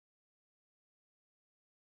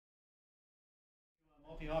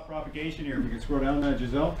Multi-hop propagation here, if you can scroll down,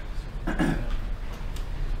 Giselle.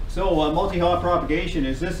 So multi-hop propagation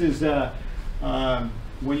is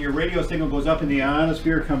when your radio signal goes up in the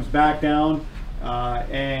ionosphere, comes back down,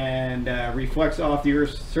 and reflects off the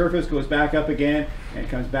Earth's surface, goes back up again, and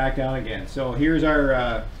comes back down again. So here's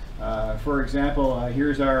our, for example,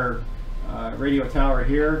 here's our radio tower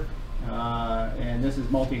here, and this is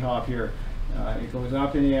multi-hop here. It goes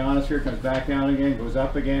up in the ionosphere, comes back down again, goes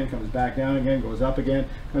up again, comes back down again, goes up again,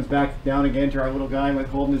 comes back down again to our little guy with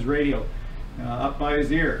holding his radio up by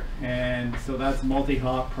his ear. And so that's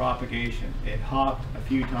multi-hop propagation. It hopped a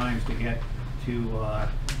few times to get to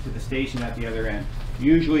the station at the other end.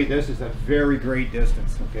 Usually this is a very great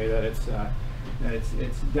distance, okay, that it's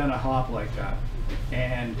done a hop like that.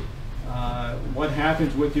 And what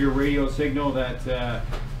happens with your radio signal that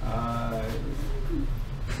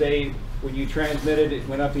say when you transmitted, it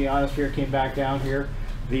went up the ionosphere, came back down here.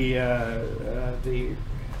 The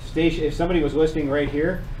station, if somebody was listening right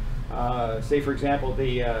here, say for example,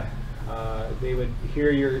 they would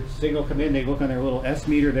hear your signal come in. They look on their little S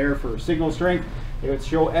meter there for signal strength. It would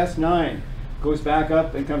show S9, goes back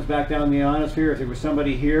up and comes back down the ionosphere. If there was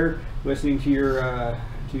somebody here listening to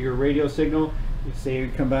your radio signal, say it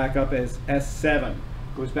would come back up as S7.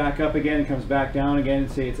 Goes back up again and comes back down again,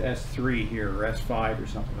 and say it's S3 here or S5 or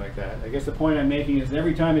something like that. I guess the point I'm making is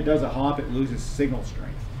every time it does a hop, it loses signal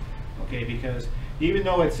strength. Okay, because even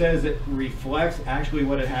though it says it reflects, actually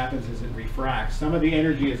what it happens is it refracts. Some of the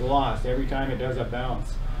energy is lost every time it does a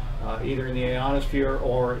bounce, either in the ionosphere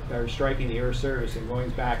or striking the Earth's surface and going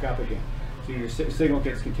back up again. So your signal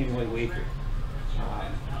gets continually weaker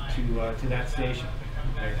to that station.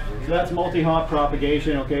 Okay. So that's multi-hop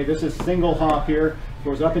propagation. Okay, this is single hop here.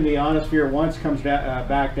 Goes up in the ionosphere once, comes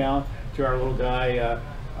back down to our little guy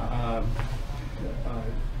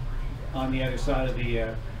on the other side of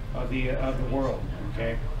the world.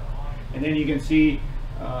 Okay, and then you can see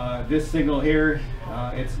this signal here.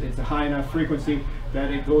 It's a high enough frequency that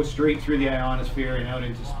it goes straight through the ionosphere and out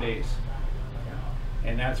into space.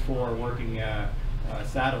 And that's for working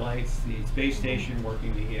satellites, the space station,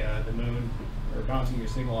 working the moon, or bouncing your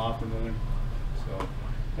signal off the moon. So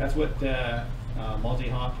that's what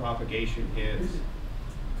multi-hop propagation is.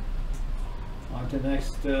 On to the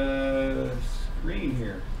next screen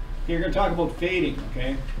here. Okay, you're going to talk about fading,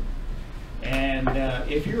 okay? And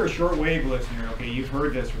if you're a shortwave listener, okay, you've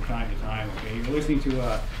heard this from time to time, okay? You're listening to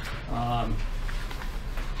a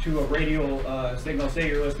radio signal, say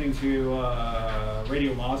you're listening to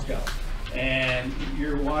Radio Moscow, and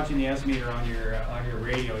you're watching the S meter on your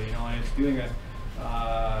radio, you know, and it's doing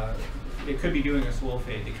it could be doing a slow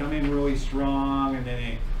fade. They come in really strong, and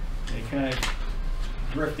then they kind of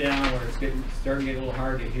drift down where it's starting to get a little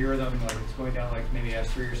hard to hear them, like it's going down like maybe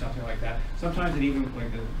S3 or something like that. Sometimes it even,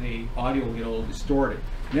 like the audio will get a little distorted.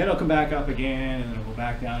 And then it'll come back up again, and then it'll go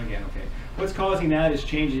back down again, okay. What's causing that is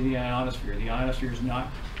changing the ionosphere. The ionosphere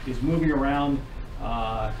is moving around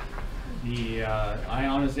the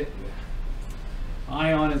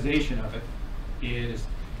ionization of it is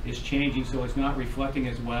changing, so it's not reflecting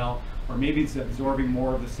as well, or maybe it's absorbing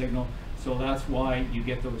more of the signal. So that's why you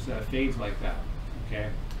get those fades like that. Okay,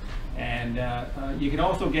 and you can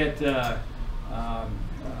also get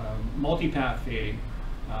multipath fading,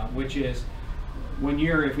 which is when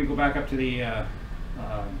if we go back up to the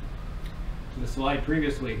slide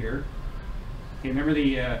previously here. Okay, remember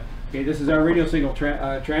okay, this is our radio signal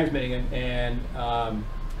transmitting, and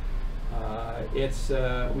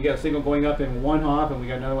we got a signal going up in one hop, and we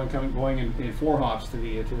got another one going in 4 hops to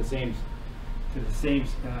the same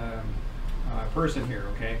person here.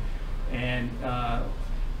 Okay, and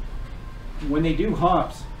when they do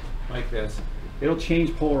hops like this, it'll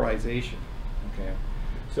change polarization. Okay,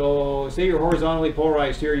 so say you're horizontally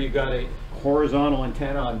polarized here. You've got a horizontal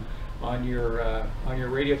antenna on your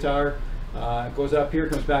radio tower. It goes up here,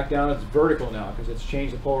 comes back down. It's vertical now because it's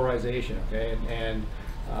changed the polarization. Okay, and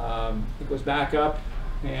it goes back up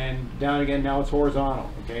and down again. Now it's horizontal.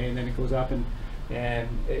 Okay, and then it goes up and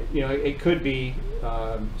it, you know, it could be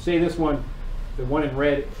say this one, the one in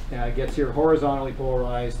red gets here horizontally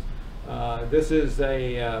polarized. This is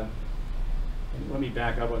a let me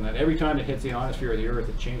back up on that. Every time it hits the ionosphere of the Earth,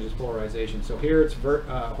 it changes polarization. So here it's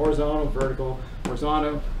horizontal, vertical,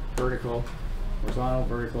 horizontal, vertical, horizontal,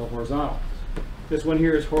 vertical, horizontal. This one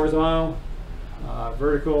here is horizontal,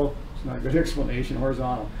 vertical. It's not a good explanation.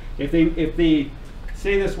 Horizontal. If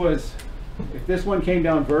this one came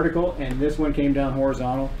down vertical and this one came down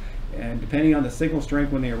horizontal, and depending on the signal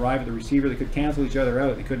strength when they arrive at the receiver, they could cancel each other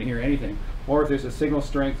out. They couldn't hear anything. Or if there's a signal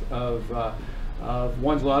strength of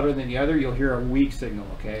one's louder than the other, you'll hear a weak signal.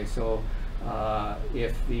 Okay, so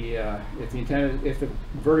If the antenna, if the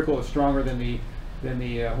vertical is stronger than the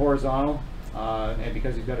horizontal, and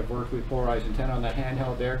because you've got a vertically polarized antenna on that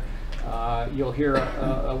handheld there, you'll hear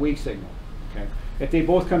a weak signal. Okay. If they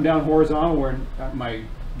both come down horizontal, where in my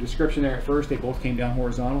description there at first they both came down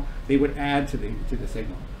horizontal, they would add to the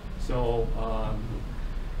signal. So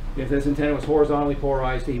if this antenna was horizontally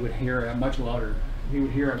polarized, he would hear a much louder. He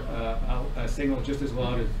would hear a signal just as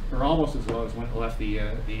loud as, or almost as loud as when it left the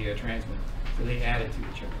transmitter. So they added to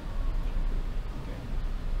each other. Okay.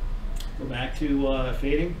 Go back to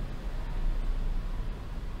fading.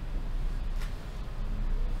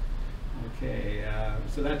 Okay,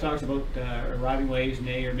 so that talks about arriving waves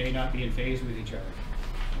may or may not be in phase with each other.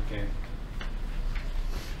 Okay.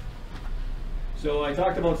 So I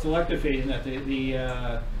talked about selective fading, that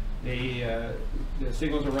the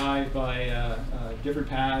signals arrive by different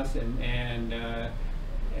paths, and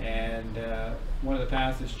one of the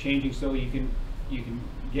paths is changing, so you can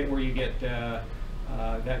get where you get that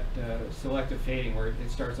selective fading, where it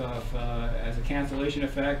starts off as a cancellation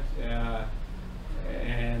effect,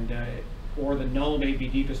 or the null may be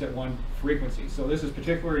deepest at one frequency. So this is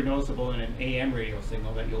particularly noticeable in an AM radio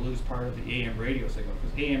signal, that you'll lose part of the AM radio signal,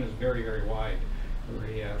 because AM is very, very wide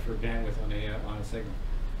for bandwidth on a signal.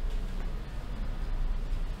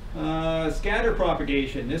 Scatter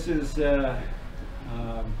propagation. This is you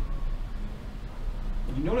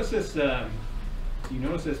notice this. You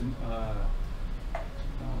notice this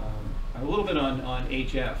a little bit on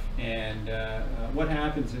HF, and what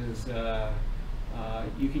happens is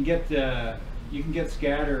you can get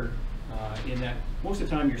scatter in that most of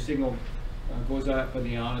the time your signal goes up in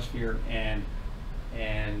the ionosphere and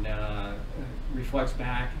reflects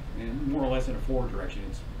back in more or less in a forward direction.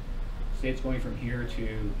 Say it's going from here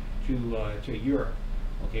to Europe.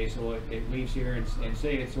 Okay, so it leaves here and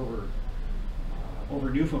say it's over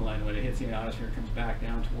Newfoundland when it hits the ionosphere and comes back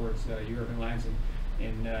down towards Europe and lands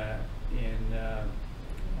in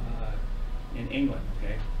England.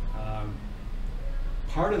 Okay,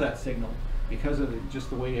 part of that signal, because of just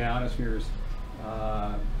the way the ionosphere is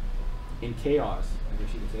in chaos, I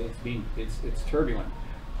guess you could say, it's turbulent.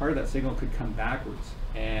 Part of that signal could come backwards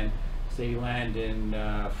and say land in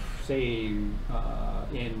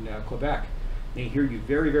Quebec. They hear you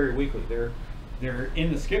very, very weakly. They're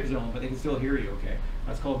in the skip zone, but they can still hear you. Okay,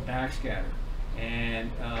 that's called backscatter.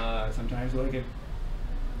 And sometimes like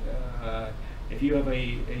if you have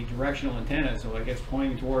a directional antenna, so it gets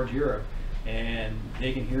pointing towards Europe, and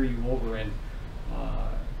they can hear you over in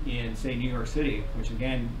say New York City, which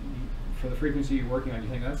again, for the frequency you're working on, you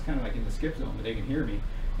think that's kind of like in the skip zone, but they can hear me,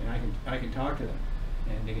 and I can talk to them,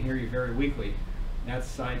 and they can hear you very weakly. That's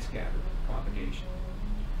side scatter propagation.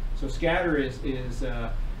 So scatter is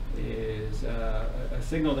a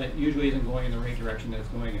signal that usually isn't going in the right direction that it's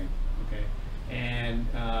going in. Okay, and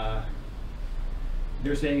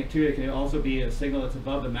they're saying it too. It can also be a signal that's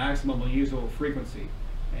above the maximum usual frequency,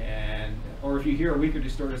 or if you hear a weak or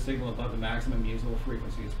distorted signal above the maximum usual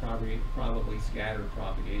frequency, it's probably scattered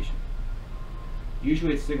propagation.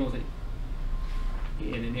 Usually, it's signals that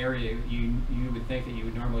in an area you would think that you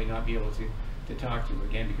would normally not be able to talk to,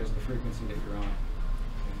 again because of the frequency that you're on. Okay.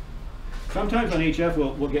 Sometimes on HF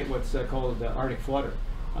we'll get what's called the Arctic flutter,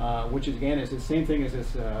 which is, again, is the same thing as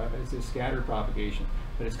this scattered propagation,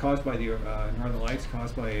 but it's caused by the northern lights,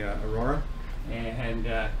 caused by aurora, and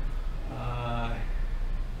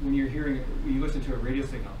when you listen to a radio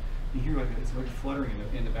signal, you hear it's like fluttering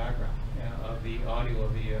in the background of the audio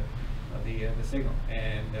of the signal,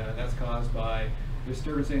 and that's caused by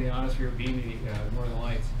disturbance in the ionosphere being the northern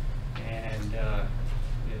lights, and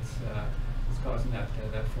it's causing that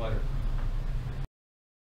flutter.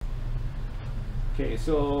 Okay,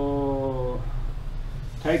 so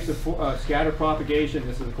types of scatter propagation.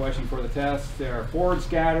 This is a question for the test. There are forward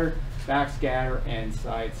scatter, back scatter, and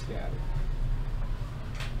side scatter.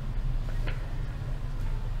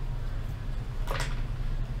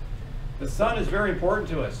 The sun is very important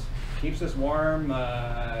to us. Keeps us warm,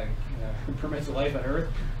 permits life on Earth,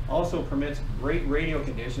 also permits great radio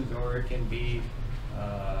conditions, or it can be,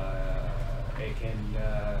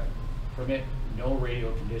 permit no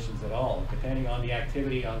radio conditions at all, depending on the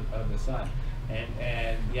activity of the sun.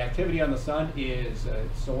 And the activity on the sun is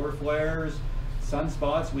solar flares,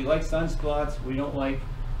 sunspots. We like sunspots. We don't like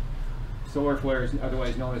solar flares,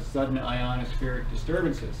 otherwise known as sudden ionospheric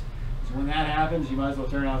disturbances. So when that happens, you might as well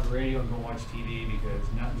turn off the radio and go watch TV, because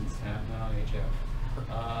nothing's happening on HF.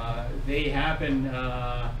 They happen,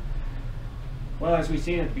 well, as we've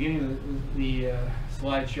seen at the beginning of the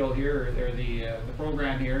slideshow here, or the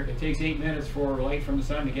program here, it takes 8 minutes for light from the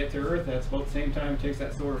sun to get to Earth. That's about the same time it takes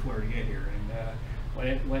that solar flare to get here. And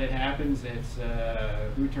when it happens, it's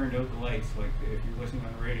who turned out the lights. Like if you're listening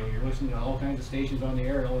on the radio, you're listening to all kinds of stations on the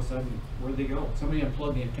air, and all of a sudden, where'd they go? Somebody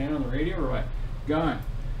unplugged the antenna on the radio, or what? Gone.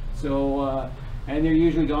 So, and they're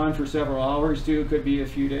usually gone for several hours too. It could be a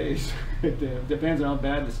few days. It depends on how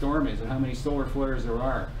bad the storm is and how many solar flares there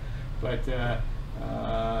are. But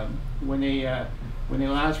when they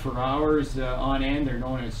last for hours on end, they're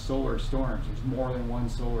known as solar storms. There's more than one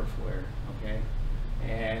solar flare. Okay.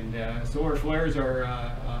 And solar flares are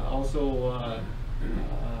also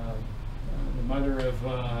the mother of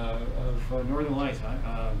northern lights.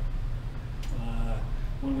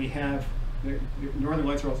 When we have the northern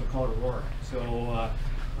lights are also called aurora. So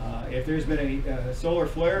if there's been a solar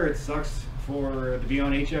flare, it sucks to be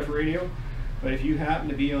on HF radio. But if you happen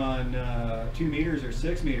to be on 2 meters or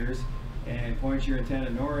 6 meters and point your antenna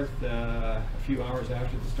north a few hours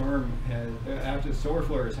after the storm after the solar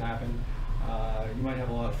flare has happened, you might have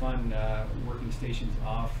a lot of fun working stations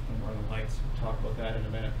off the northern lights. We'll talk about that in a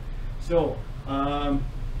minute. So,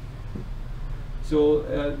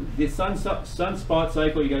 the sunspot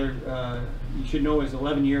cycle you should know is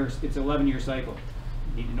 11 years. It's an 11-year cycle.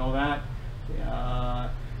 You need to know that.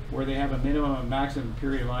 Where they have a minimum and maximum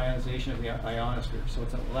period of ionization of the ionosphere. So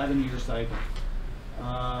it's an 11-year cycle.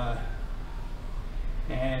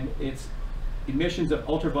 And its emissions of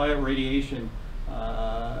ultraviolet radiation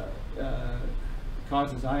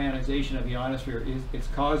causes ionization of the ionosphere. It's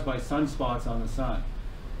caused by sunspots on the sun.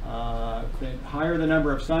 The higher the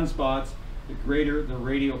number of sunspots, the greater the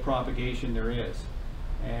radial propagation there is.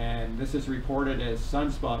 And this is reported as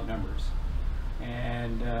sunspot numbers.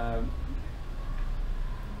 And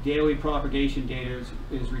daily propagation data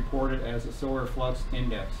is reported as a solar flux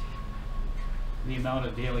index, the amount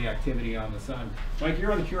of daily activity on the sun. Mike,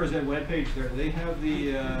 you're on the QRZ webpage there. Do they have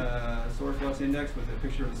the solar flux index with a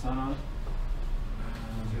picture of the sun on it?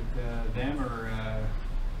 Is it them, or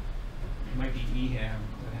it might be EHAM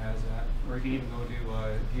that has that, or you can even go to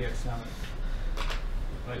DX Summit.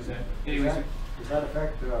 But anyways, does that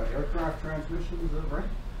affect aircraft transmissions, is that right?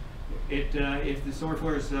 If the solar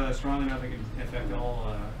flare is strong enough, it can affect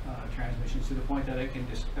all transmissions to the point that it can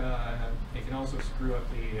also screw up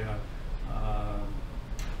the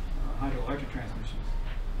hydroelectric transmissions.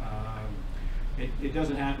 It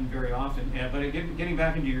doesn't happen very often. But getting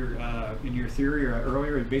back into your theory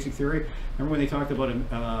earlier, basic theory. Remember when they talked about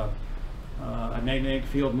a magnetic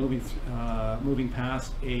field moving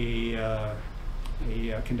past a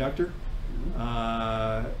conductor?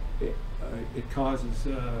 It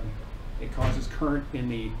causes current in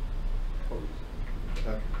the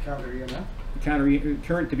counter EMF.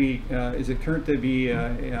 Current to be is it current to be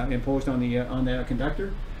imposed on the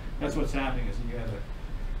conductor? That's what's happening. Is you have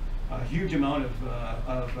a huge amount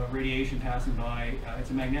of radiation passing by.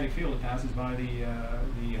 It's a magnetic field that passes by the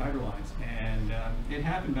hydro lines, and it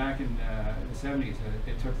happened back in the 70s.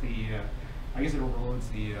 It took I guess it overloads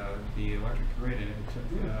the electric grid, and it took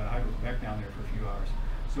Hydro-Quebec down there for a few hours.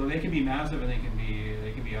 So they can be massive, and they can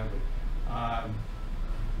be ugly.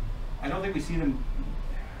 I don't think we see them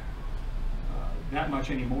that much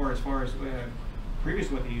anymore. As far as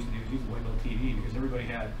previously, what they used to do is use the white little TV, because everybody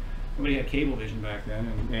had cable vision back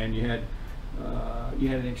then, and you had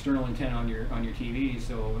an external antenna on your TV.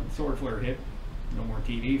 So solar flare hit, no more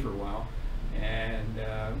TV for a while, and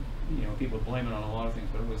people blame it on a lot of things,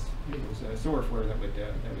 but it was a solar flare that would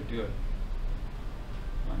do it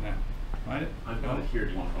on that. Find it? I've got it here.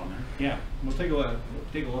 Do you want it on there? Yeah, we'll take a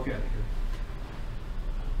look at it here.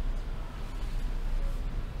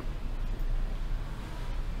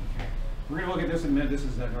 Okay, we're going to look at this in a minute. This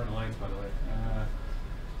is Northern Lights, by the way.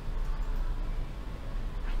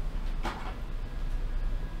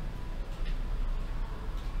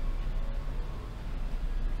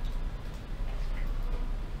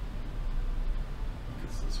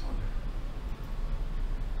 It's this one.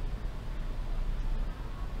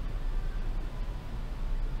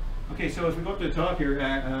 Okay, so if we go up to the top here,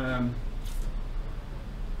 I'm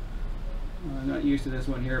not used to this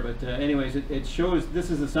one here, but anyways, it shows, this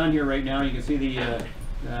is the sun here right now. You can see the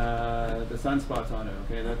sunspots on it.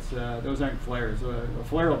 Okay, those aren't flares. A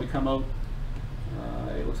flare will come out.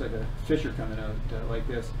 It looks like a fissure coming out like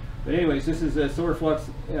this. But anyways, this is a solar flux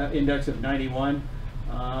index of 91.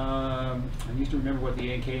 I used to remember what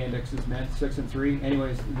the AK indexes meant, 6 and 3.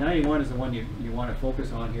 Anyways, 91 is the one you want to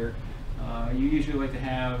focus on here. You usually like to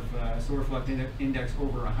have solar flux index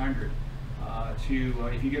over 100. If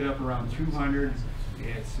you get up around 200,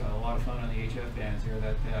 it's a lot of fun on the HF bands here.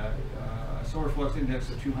 That solar flux index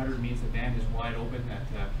of 200 means the band is wide open. That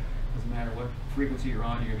doesn't matter what frequency you're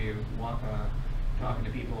on, you're going to be talking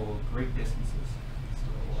to people great distances. So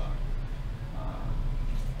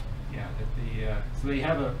yeah, so they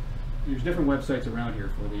have there's different websites around here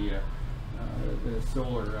for the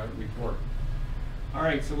solar report. All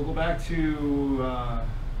right, so we'll go back to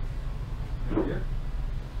right here.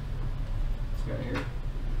 This guy here.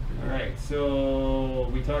 All right, so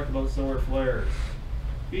we talked about solar flares,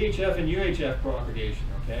 VHF and UHF propagation.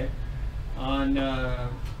 Okay, on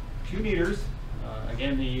 2 meters.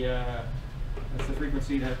 Again, that's the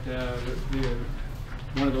frequency that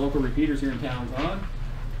one of the local repeaters here in town is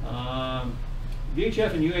on.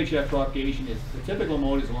 VHF and UHF propagation is the typical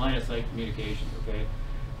mode is line of sight communications. Okay,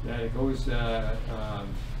 that it goes.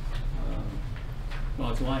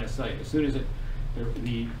 Well, it's a line of sight. As soon as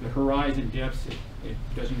the horizon dips, it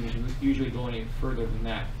doesn't usually go any further than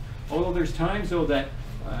that. Although there's times though that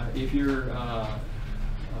if your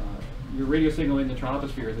radio signal in the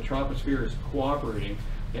troposphere is cooperating,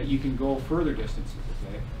 that you can go further distances.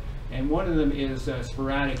 Okay, and one of them is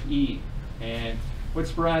sporadic E. And what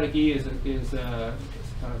sporadic E is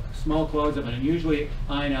small clouds of an unusually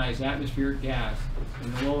ionized atmospheric gas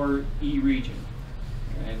in the lower E region.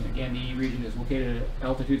 And again, the E region is located at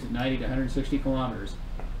altitudes of 90 to 160 kilometers.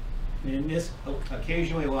 And this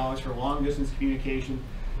occasionally allows for long distance communication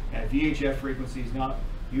at VHF frequencies not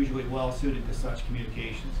usually well suited to such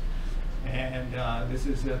communications. And this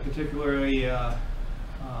is particularly, I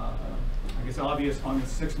guess, obvious on the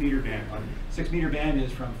 6 meter band. 6 meter band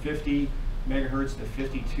is from 50 megahertz to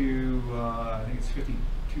 52, I think it's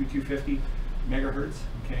 250 megahertz.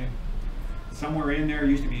 Okay, somewhere in there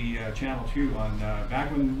used to be channel 2 on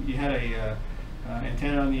back when you had a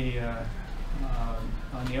antenna on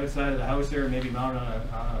the outside of the house there, maybe mounted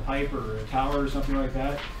on a pipe or a tower or something like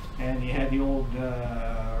that, and you had the old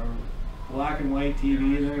black and white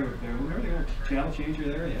TV in there. Remember the channel changer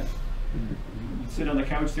there? Yeah. You'd sit on the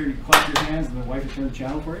couch there, you'd clap your hands, and the wife would turn the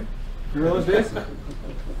channel for you. Remember those days?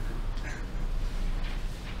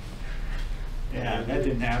 Yeah, that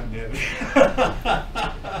didn't happen, did it?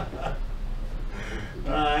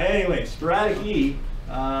 Anyway, sporadic E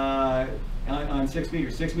on 6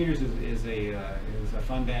 meters. 6 meters is a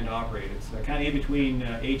fun band to operate. It's kind of in between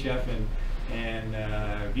HF and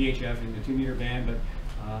VHF in the 2 meter band, but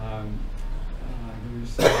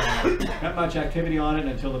there's not much activity on it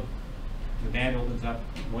until the band opens up.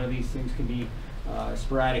 One of these things can be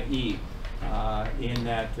sporadic E, in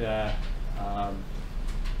that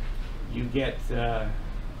you get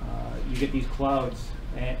these clouds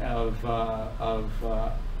of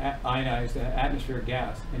ionized atmospheric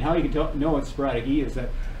gas. And how you can know it's sporadic E is that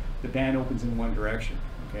the band opens in one direction.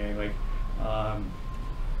 Okay, like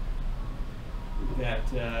that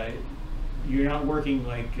you're not working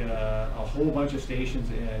like a whole bunch of stations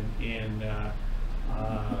in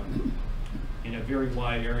a very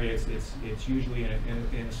wide area. It's usually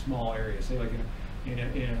in a small area, say like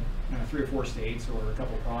in 3 or 4 states or a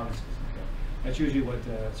couple of provinces. Okay. That's usually what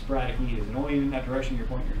sporadic E is, and only in that direction you're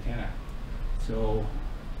pointing your antenna. So,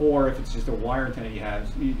 or if it's just a wire antenna you have,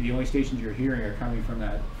 the only stations you're hearing are coming from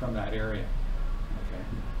that area. Okay.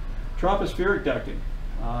 Tropospheric ducting.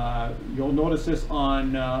 You'll notice this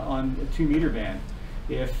on the 2 meter band.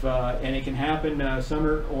 If and it can happen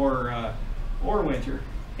summer or winter.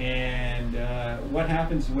 And what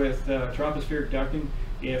happens with tropospheric ducting?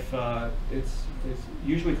 If it's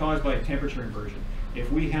usually caused by temperature inversion.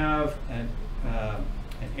 If we have an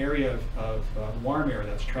area of warm air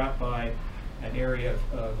that's trapped by an area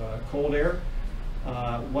of cold air,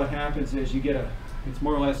 what happens is you get it's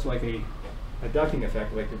more or less like a ducting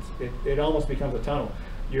effect. Like it almost becomes a tunnel.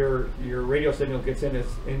 Your radio signal gets in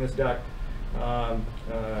this duct.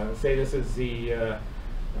 Say this is the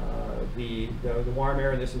warm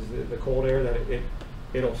air, and this is the cold air. That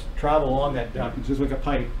it'll travel along that duct. It's just like a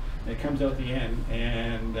pipe. And it comes out the end,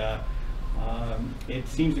 and it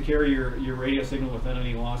seems to carry your radio signal without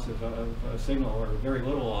any loss of signal, or very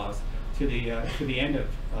little loss, to the end of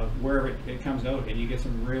wherever it comes out, and you get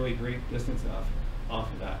some really great distance off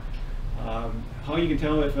of that. How you can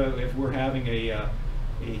tell if we're having a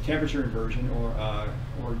temperature inversion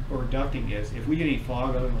or ducting is if we get any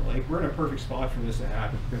fog out in the lake. We're in a perfect spot for this to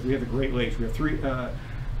happen because we have the Great Lakes. We have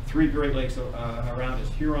three Great Lakes around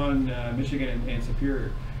us: Huron, Michigan, and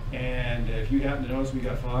Superior. And if you happen to notice we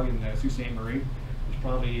got fog in Sault Ste. Marie, there's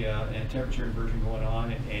probably a temperature inversion going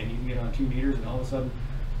on, and you can get on 2 meters, and all of a sudden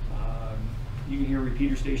you can hear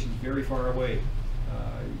repeater stations very far away.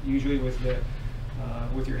 Usually with your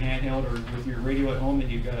handheld or with your radio at home, that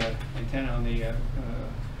you've got an antenna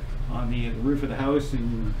on the roof of the house,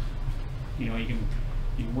 and you know you can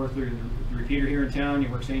work the repeater here in town. You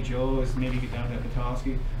work St. Joe's, maybe you get down to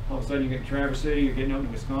Petoskey. All of a sudden you get Traverse City. You're getting out to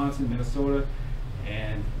Wisconsin, Minnesota.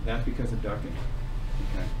 And that's because of ducting.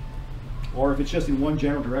 Okay. Or if it's just in one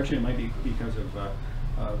general direction, it might be because of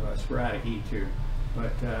sporadic heat too.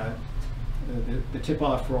 But the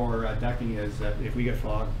tip-off for ducting is that if we get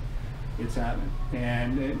fog, it's happening.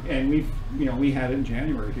 And we had it in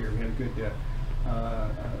January here. We had a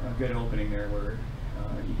good opening there where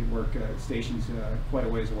you could work stations quite a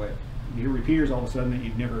ways away. You hear repeaters all of a sudden that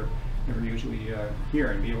you'd never usually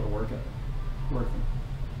hear and be able to work them.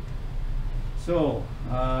 So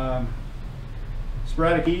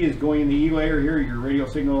sporadic E is going in the E layer here. Your radio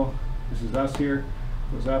signal, this is us here,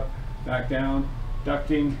 goes up, back down.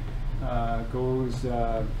 Ducting goes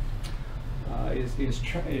is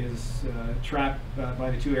trapped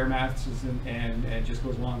by the two air masses and just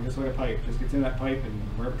goes along just like a pipe. Just gets in that pipe, and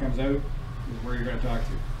wherever comes out is where you're going to talk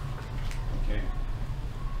to. Okay.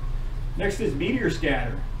 Next is meteor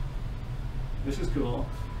scatter. This is cool.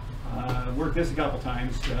 Worked this a couple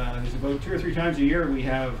times. There's about 2 or 3 times a year we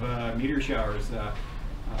have meteor showers. There's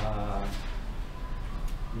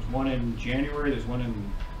one in January. There's one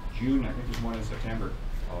in June. I think there's one in September.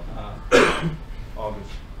 August.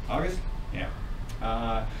 August? Yeah.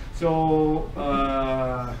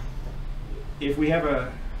 If we have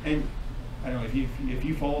and I don't know if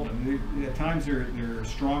you fold them, at times they're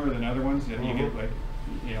stronger than other ones. That you get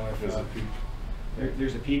if there's a peak.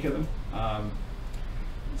 There's a peak of them.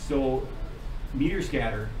 So meteor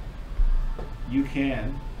scatter, you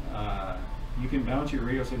can bounce your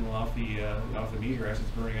radio signal off the meteor as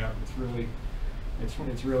it's burning up. It's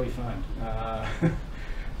really fun.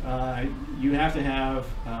 You have to have,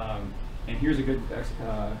 and here's a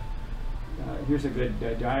good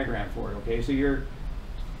diagram for it. Okay, so you're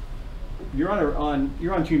on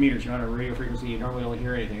 2 meters. You're on a radio frequency. You normally don't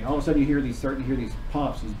hear anything. And all of a sudden, you start to hear these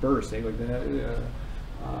pops, these bursts. Like the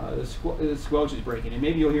squelch is breaking, and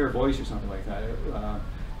maybe you'll hear a voice or something like that.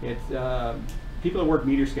 People that work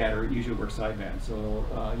meteor scatter usually work sideband, so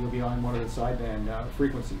you'll be on one of the sideband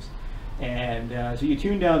frequencies, and so you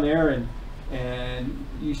tune down there and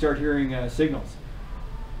you start hearing signals.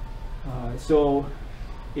 So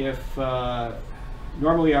if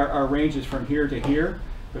normally our range is from here to here,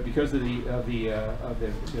 but because of the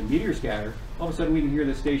meteor scatter, all of a sudden we can hear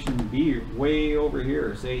the station B way over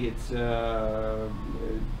here. Say it's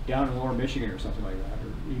down in Lower Michigan or something like that, or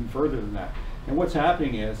even further than that. And what's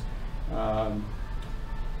happening is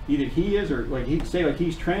either he is, or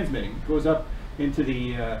he's transmitting, goes up into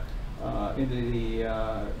the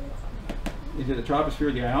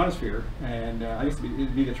troposphere, the ionosphere, and I guess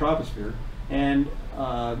it'd be the troposphere, and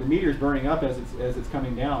the meteor is burning up as it's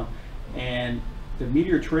coming down, and the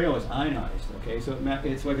meteor trail is ionized. Okay, so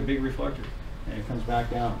it's like a big reflector, and it comes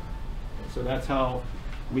back down. So that's how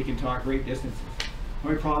we can talk great distances. The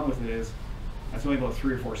only problem with it is that's only about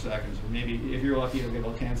 3 or 4 seconds, or maybe if you're lucky, it'll be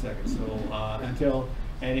about 10 seconds. So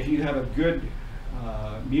and if you have a good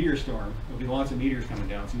meteor storm, there'll be lots of meteors coming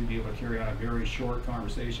down, so you'll be able to carry on a very short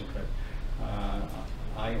conversation. But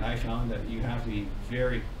I found that you have to be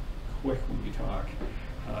very quick when you talk.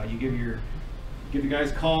 You give the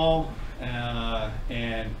guys a call, and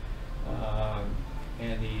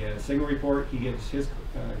the signal report. He gives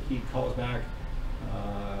he calls back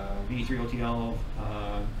V3OTL.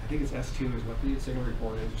 I think it's S2 is what the signal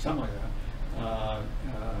report is, or something like that.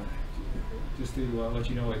 Just to let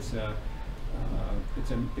you know, it's a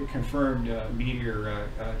confirmed meteor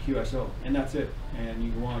QSO, and that's it. And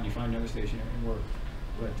you go on, you find another station and work.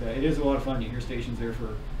 But it is a lot of fun. You hear stations there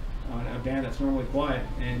for a band that's normally quiet,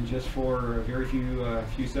 and just for a very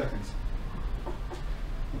few seconds.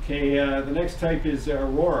 Okay, the next type is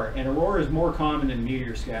aurora, and aurora is more common than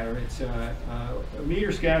meteor scatter. It's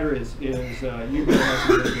meteor scatter is usually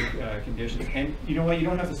has conditions, and you know what? You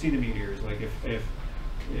don't have to see the meteors. Like if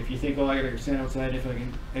you think, oh, I gotta stand outside, if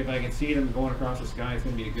I can see them going across the sky, it's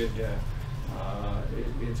going to be a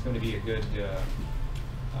good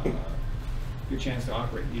good chance to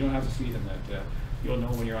operate. You don't have to see them. That you'll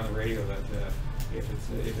know when you're on the radio that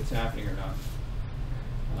if it's happening or not.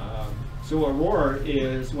 So aurora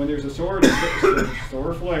is when there's a solar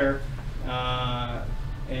flare,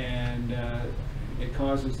 and it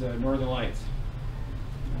causes northern lights.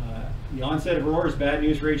 The onset of aurora is bad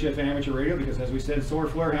news for HF amateur radio because, as we said, solar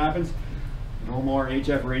flare happens, no more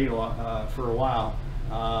HF radio for a while.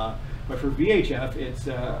 But for VHF, it's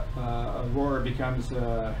aurora becomes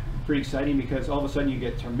pretty exciting because all of a sudden you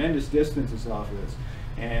get tremendous distances off of this.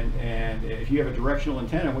 And if you have a directional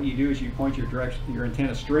antenna, what you do is you point your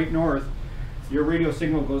antenna straight north. Your radio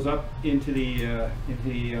signal goes up into the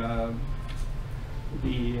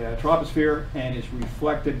troposphere and is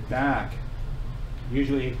reflected back.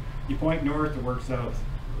 Usually, you point north to work south,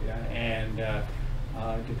 and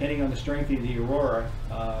depending on the strength of the aurora,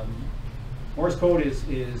 Morse code is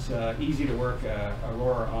easy to work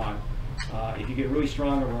Aurora on. If you get a really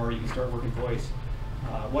strong Aurora, you can start working voice.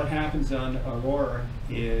 What happens on Aurora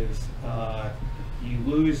is you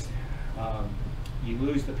lose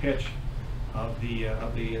the pitch of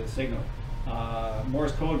the signal.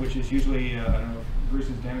 Morse code, which is usually I don't know if Bruce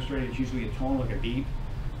has demonstrated, it's usually a tone like a beep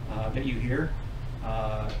that you hear.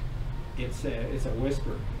 It's a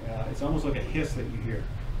whisper. It's almost like a hiss that you hear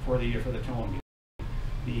for the tone.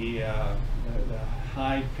 The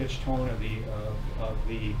high pitched tone of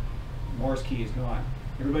the Morse key is gone.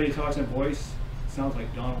 Everybody talks in voice. It sounds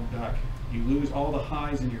like Donald Duck. You lose all the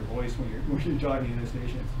highs in your voice when you're talking in the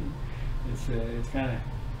station. It's kind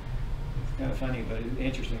of funny, but it's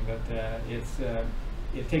interesting. But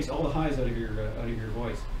it takes all the highs out of your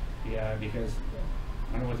voice. Yeah, because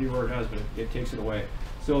I don't know what the Aurora does, but it takes it away.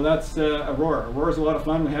 So that's Aurora. Aurora's a lot of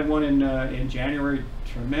fun. We had one in January.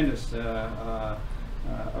 Tremendous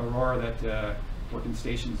Aurora that worked in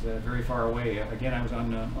stations very far away. Again, I was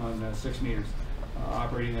on 6 meters,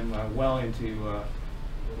 operating them well into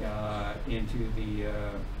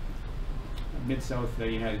the mid-south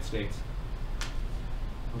United States.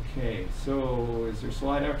 Okay, so is there a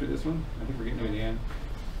slide after this one? I think we're getting near the end.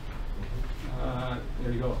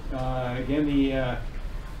 There you go. Again,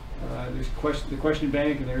 there's the question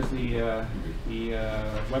bank, and there's the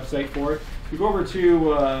website for it. If we go over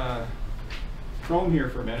to Chrome here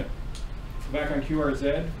for a minute, go back on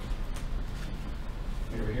QRZ.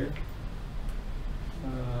 Over here.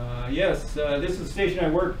 Yes, this is the station I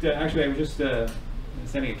worked. Actually, I was just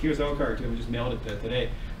sending a QSO card to him. We just mailed it today.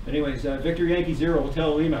 But anyways, Victor Yankee 0,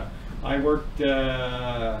 Hotel Lima. I worked.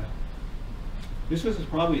 This was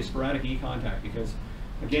probably a sporadic e-contact because,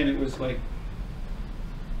 again, it was like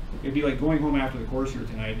it'd be like going home after the course here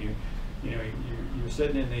tonight. You're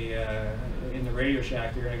sitting in the Radio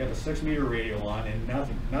Shack there, and I got the 6 meter radio on, and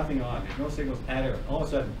nothing on. There's no signals at it. All of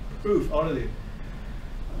a sudden, poof! Out of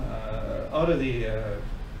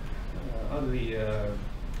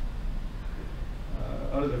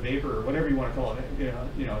the vapor or whatever you want to call it.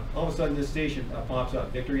 All of a sudden this station pops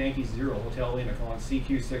up. Victor Yankee 0, Hotel Lima, calling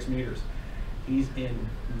CQ 6 meters. He's in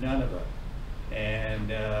Nunavut,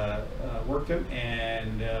 and worked him,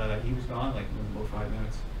 and he was gone like in about 5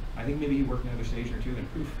 minutes. I think maybe he worked another station or two,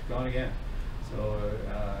 and poof, gone again.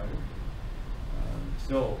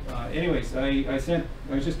 Anyways, I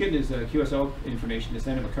was just getting his QSO information to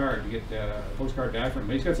send him a card to get a postcard back from him.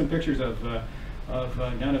 But he's got some pictures of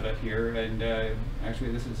Nunavut here, and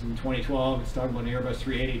actually this is in 2012. It's talking about an Airbus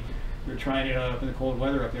 380. They're trying it out up in the cold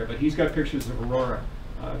weather up there, but he's got pictures of Aurora,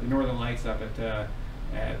 the Northern Lights up at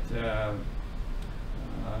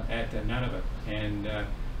Nunavut, and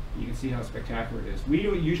you can see how spectacular it is. We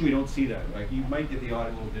usually don't see that. Like, you might get the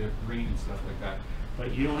odd little bit of green and stuff like that,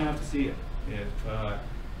 but you don't have to see it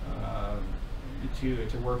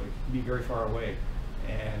to work. It can be very far away,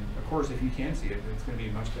 and of course, if you can see it, it's going to be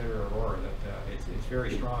a much better Aurora. That it's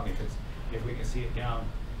very strong if we can see it down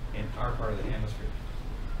in our part of the hemisphere.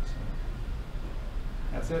 So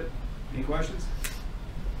that's it. Any questions?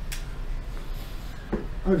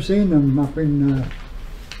 I've seen them up in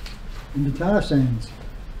the tar sands.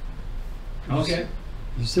 Okay.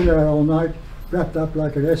 You sit there all night, wrapped up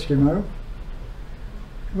like an Eskimo.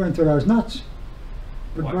 Went through those nuts.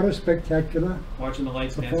 But what a spectacular watching the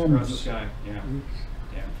lights dance across the sky. Yeah.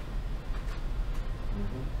 Yeah.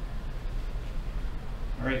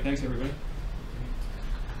 All right. Thanks, everybody.